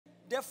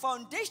The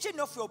foundation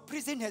of your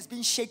prison has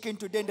been shaken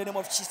today in the name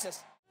of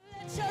Jesus.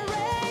 Let your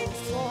rain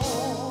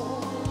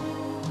fall.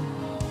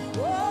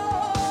 Oh.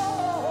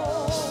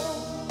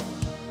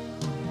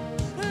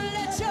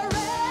 Let your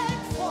rain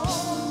fall.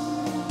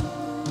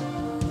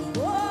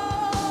 Oh.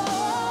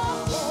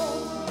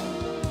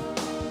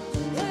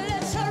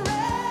 Let your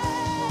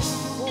rain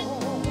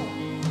fall.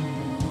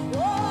 Oh,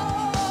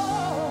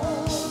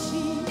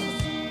 Jesus.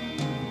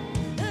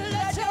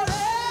 Let your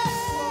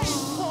rain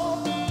fall.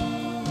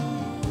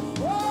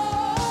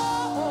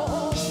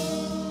 Oh.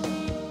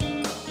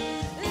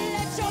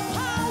 Let your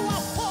power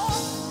fall.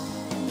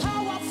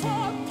 Power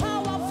fall.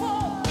 Power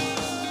fall.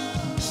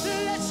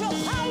 Let your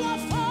power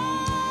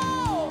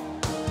fall.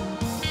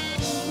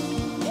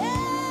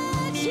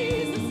 Yeah,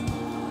 Jesus.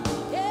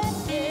 Yeah,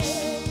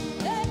 yeah,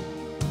 yeah.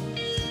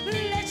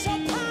 Let your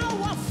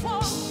power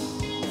fall.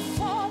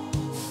 Fall,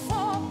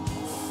 fall,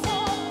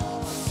 fall,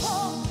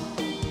 fall.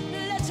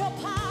 Let your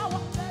power.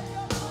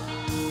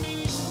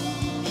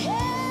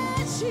 Yeah,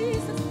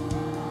 Jesus.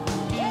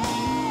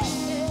 Yeah,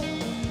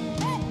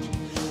 yeah.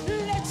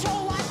 Let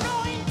your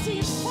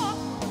anointing fall.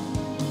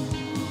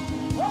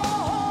 Oh,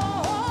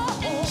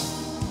 oh, oh.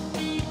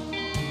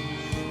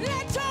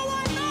 Let your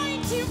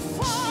anointing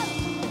fall.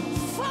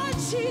 For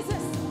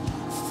Jesus.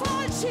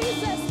 For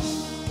Jesus.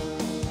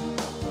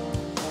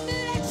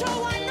 Let your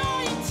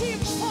anointing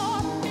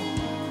fall.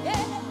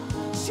 Yeah,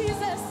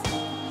 Jesus.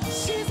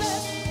 Jesus.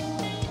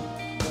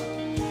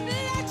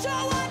 Let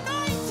your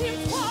anointing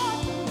fall.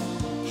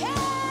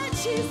 Yeah,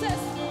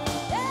 Jesus.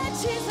 Yeah,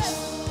 Jesus.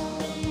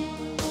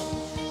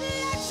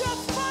 Let your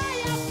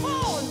fire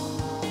fall.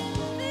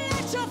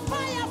 Let your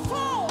fire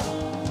fall.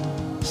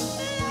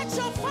 Let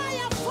your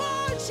fire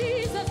fall,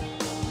 Jesus.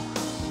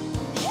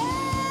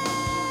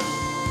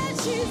 Yeah,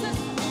 Jesus.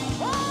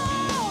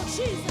 Oh,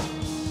 Jesus.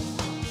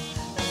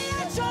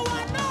 Let your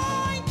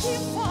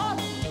anointing fall.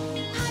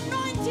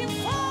 Anointing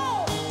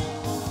fall.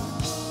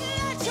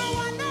 Let your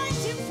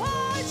anointing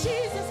fall,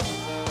 Jesus.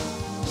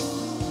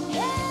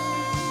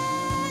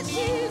 Yeah,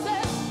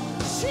 Jesus.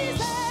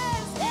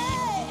 Jesus.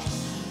 Yeah.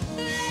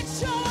 Let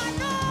your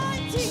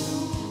anointing,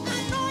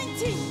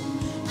 anointing,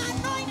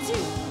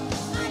 anointing,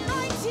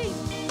 anointing,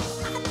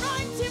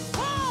 anointing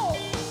fall.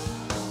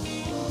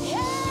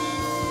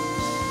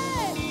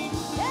 Yeah,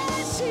 yeah,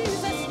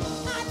 Jesus,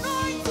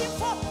 anointing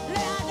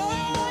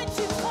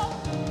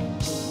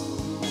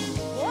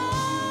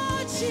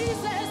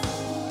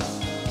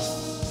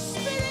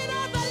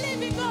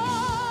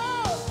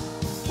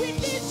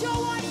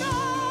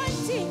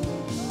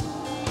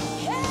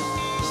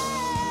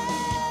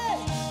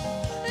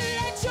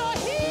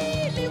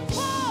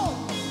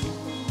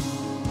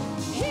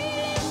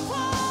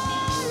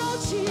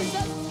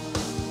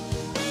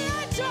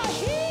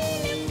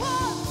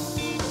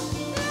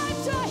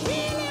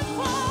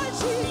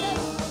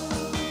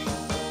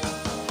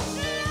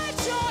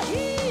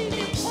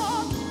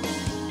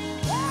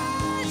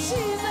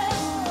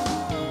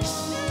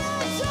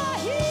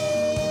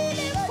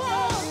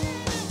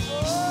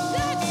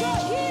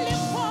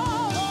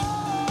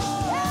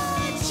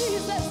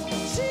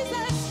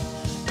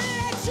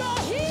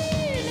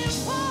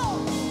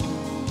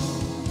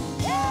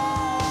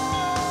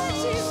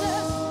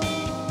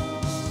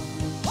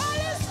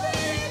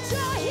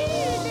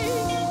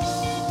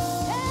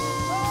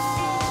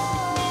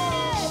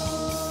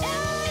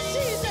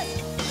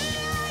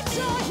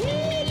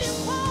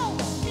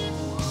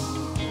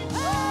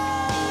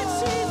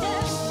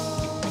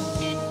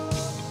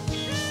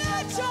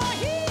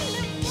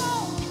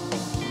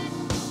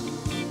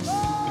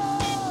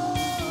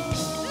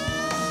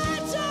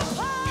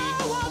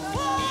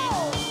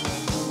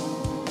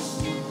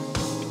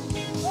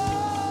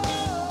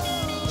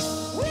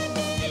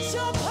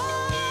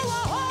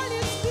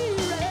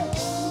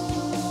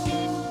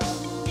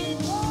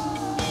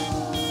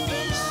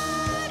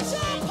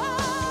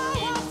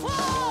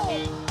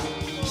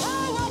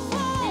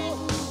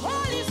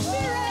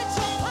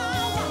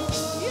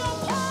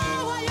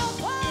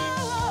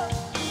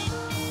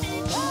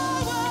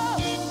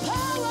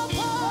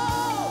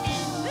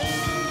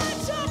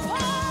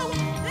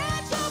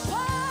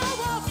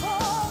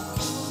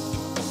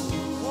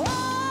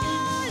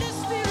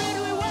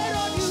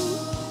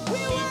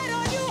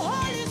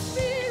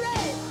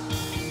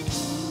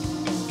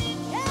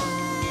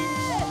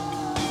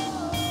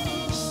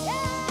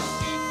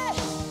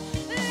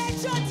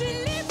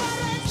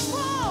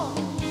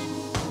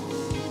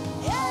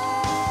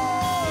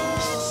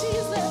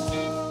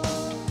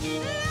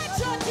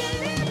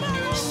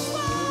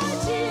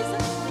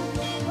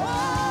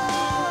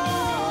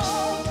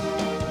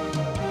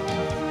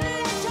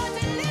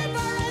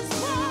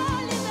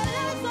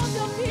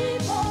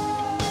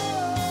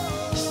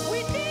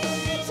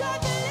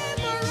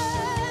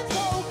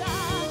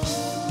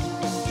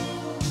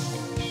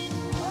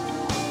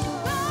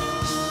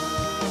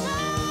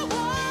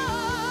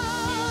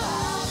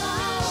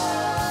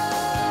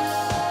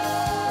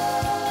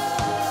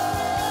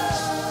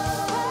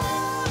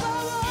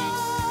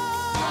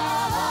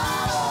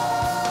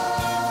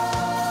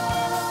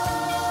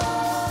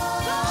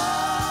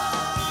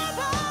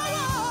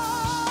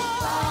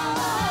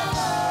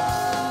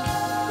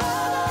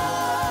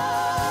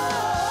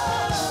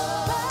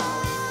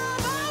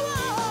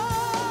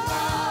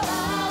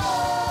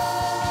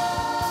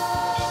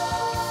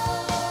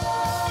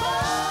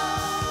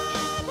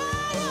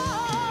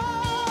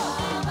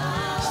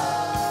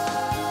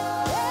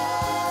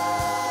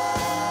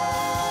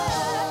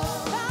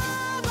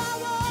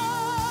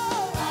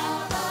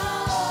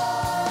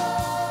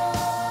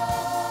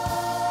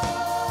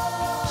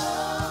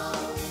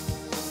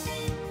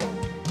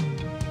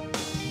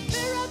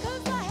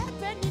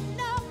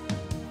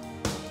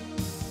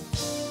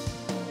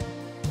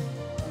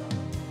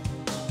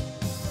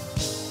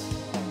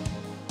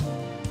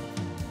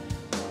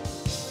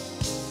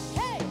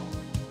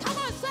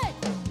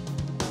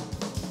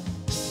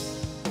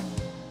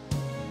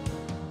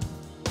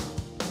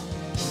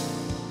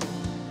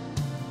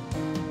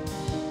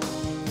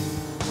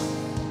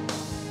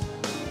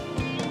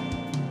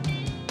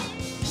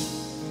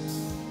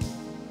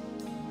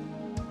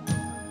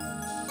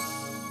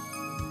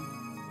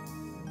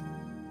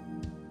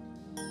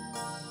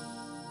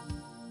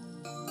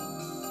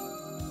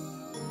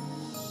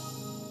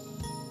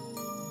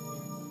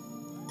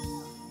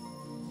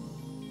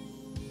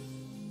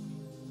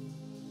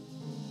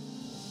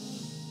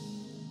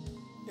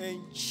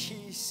In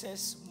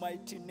Jesus'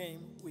 mighty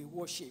name, we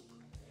worship.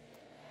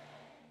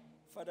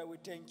 Father, we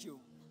thank you.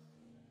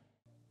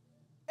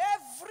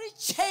 Every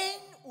chain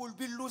will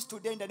be loosed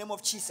today in the name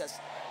of Jesus.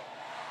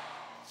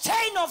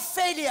 Chain of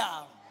failure,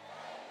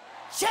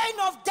 chain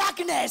of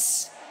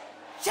darkness,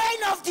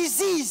 chain of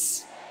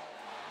disease,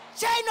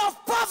 chain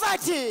of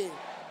poverty,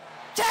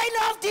 chain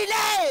of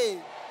delay,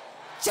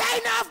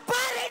 chain of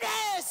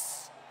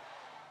barrenness.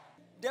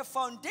 The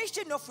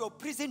foundation of your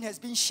prison has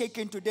been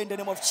shaken today in the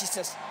name of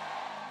Jesus.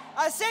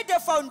 I said the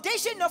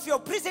foundation of your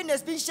prison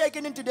has been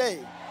shaken in today.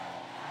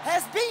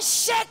 Has been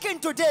shaken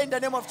today in the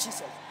name of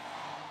Jesus.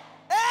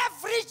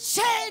 Every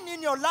chain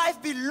in your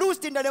life be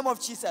loosed in the name of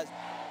Jesus.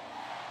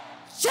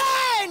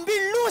 Chain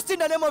be loosed in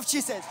the name of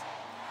Jesus.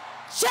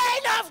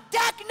 Chain of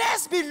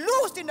darkness be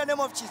loosed in the name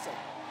of Jesus.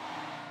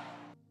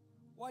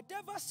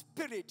 Whatever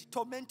spirit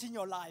tormenting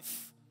your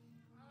life,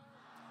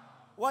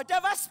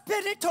 whatever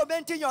spirit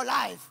tormenting your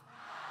life,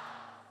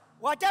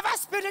 whatever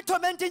spirit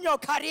tormenting your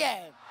career,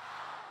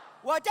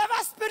 whatever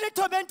spirit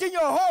tormenting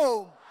your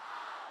home,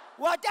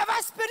 whatever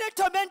spirit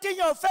tormenting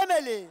your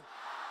family,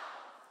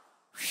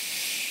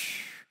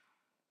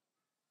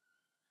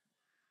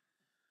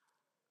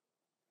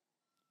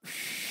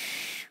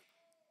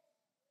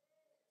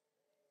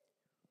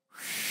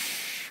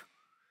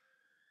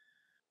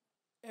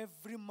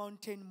 every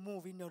mountain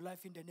move in your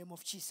life in the name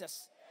of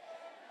Jesus.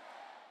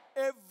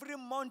 Every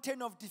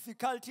mountain of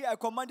difficulty, I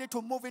command it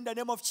to move in the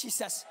name of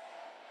Jesus.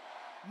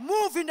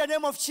 Move in the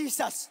name of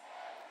Jesus.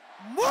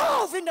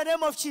 Move in the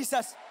name of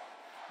Jesus.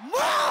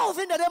 Move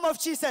in the name of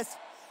Jesus.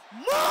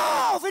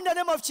 Move in the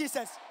name of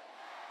Jesus.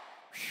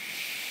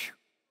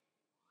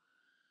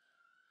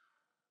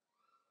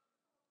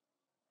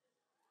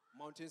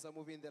 Mountains are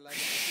moving in the life of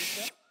the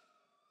sister.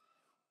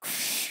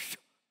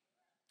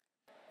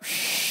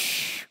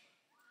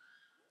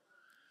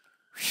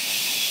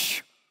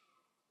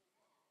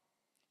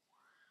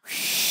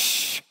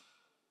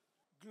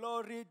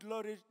 Glory,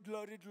 glory,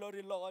 glory,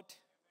 glory, Lord.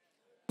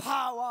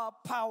 Power,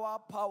 power,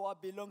 power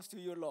belongs to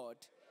you, Lord.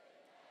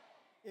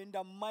 In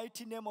the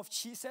mighty name of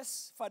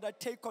Jesus, Father,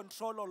 take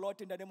control, oh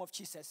Lord, in the name of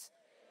Jesus.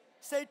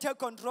 Say, take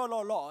control,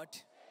 oh Lord.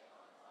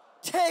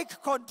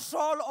 Take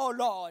control, oh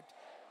Lord.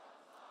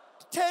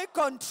 Take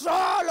control,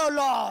 oh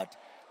Lord.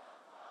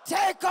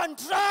 Take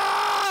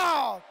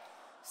control.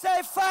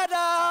 Say,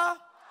 Father,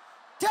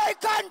 take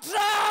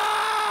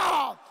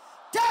control.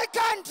 Take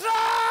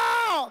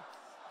control.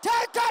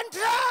 Take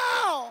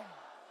control.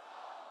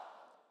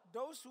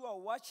 Those who are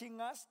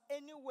watching us,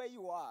 anywhere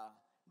you are,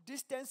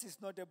 distance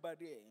is not a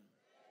barrier.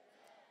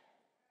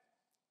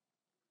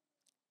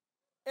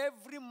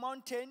 Every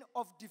mountain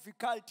of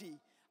difficulty,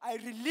 I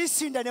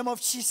release in the name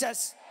of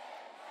Jesus.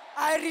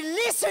 I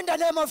release in the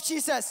name of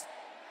Jesus.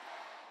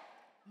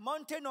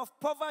 Mountain of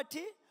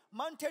poverty,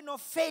 mountain of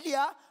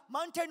failure,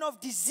 mountain of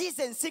disease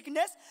and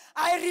sickness,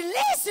 I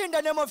release in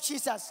the name of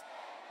Jesus.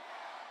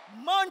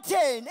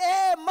 Mountain,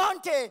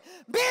 mountain,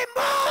 be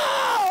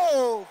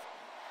moved!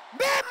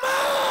 Be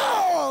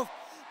moved!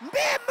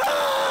 Be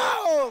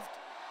moved!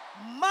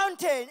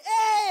 Mountain,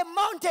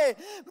 mountain,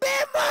 be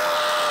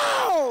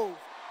moved!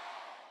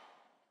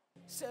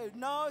 So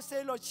now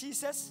say, Lord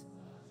Jesus,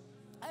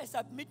 I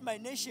submit my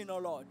nation, oh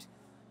Lord.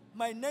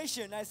 My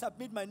nation, I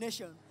submit my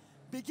nation.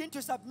 Begin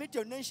to submit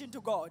your nation to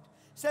God.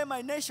 Say,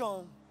 my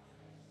nation,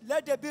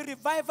 let there be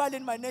revival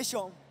in my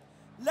nation.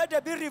 Let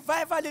there be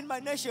revival in my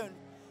nation.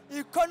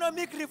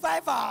 Economic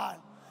revival,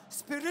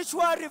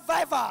 spiritual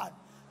revival,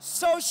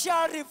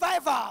 social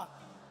revival.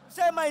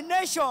 Say, my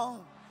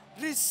nation,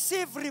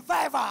 receive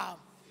revival.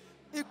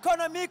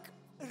 Economic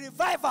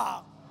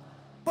revival,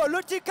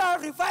 political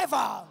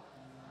revival.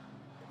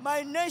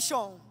 My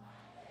nation,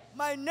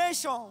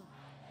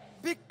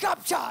 be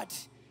captured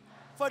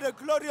for the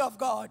glory of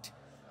God.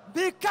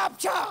 Be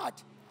captured,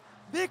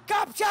 be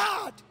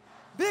captured,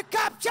 be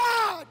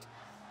captured,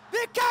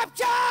 be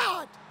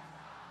captured.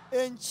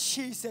 In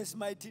Jesus'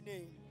 mighty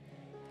name.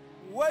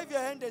 Wave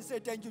your hand and say,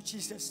 thank you,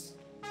 Jesus.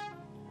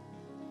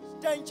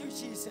 Thank you,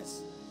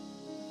 Jesus.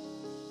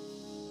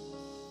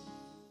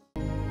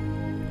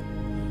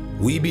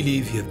 We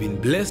believe you have been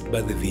blessed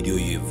by the video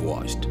you have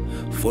watched.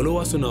 Follow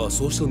us on our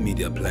social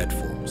media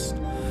platforms.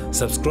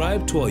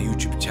 Subscribe to our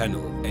YouTube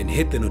channel and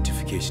hit the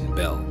notification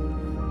bell.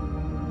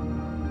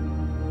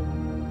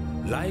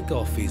 Like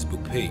our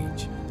Facebook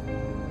page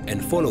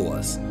and follow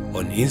us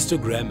on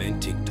Instagram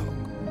and TikTok.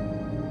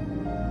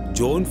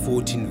 John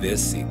 14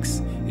 verse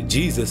 6,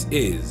 Jesus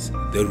is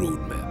the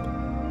roadmap.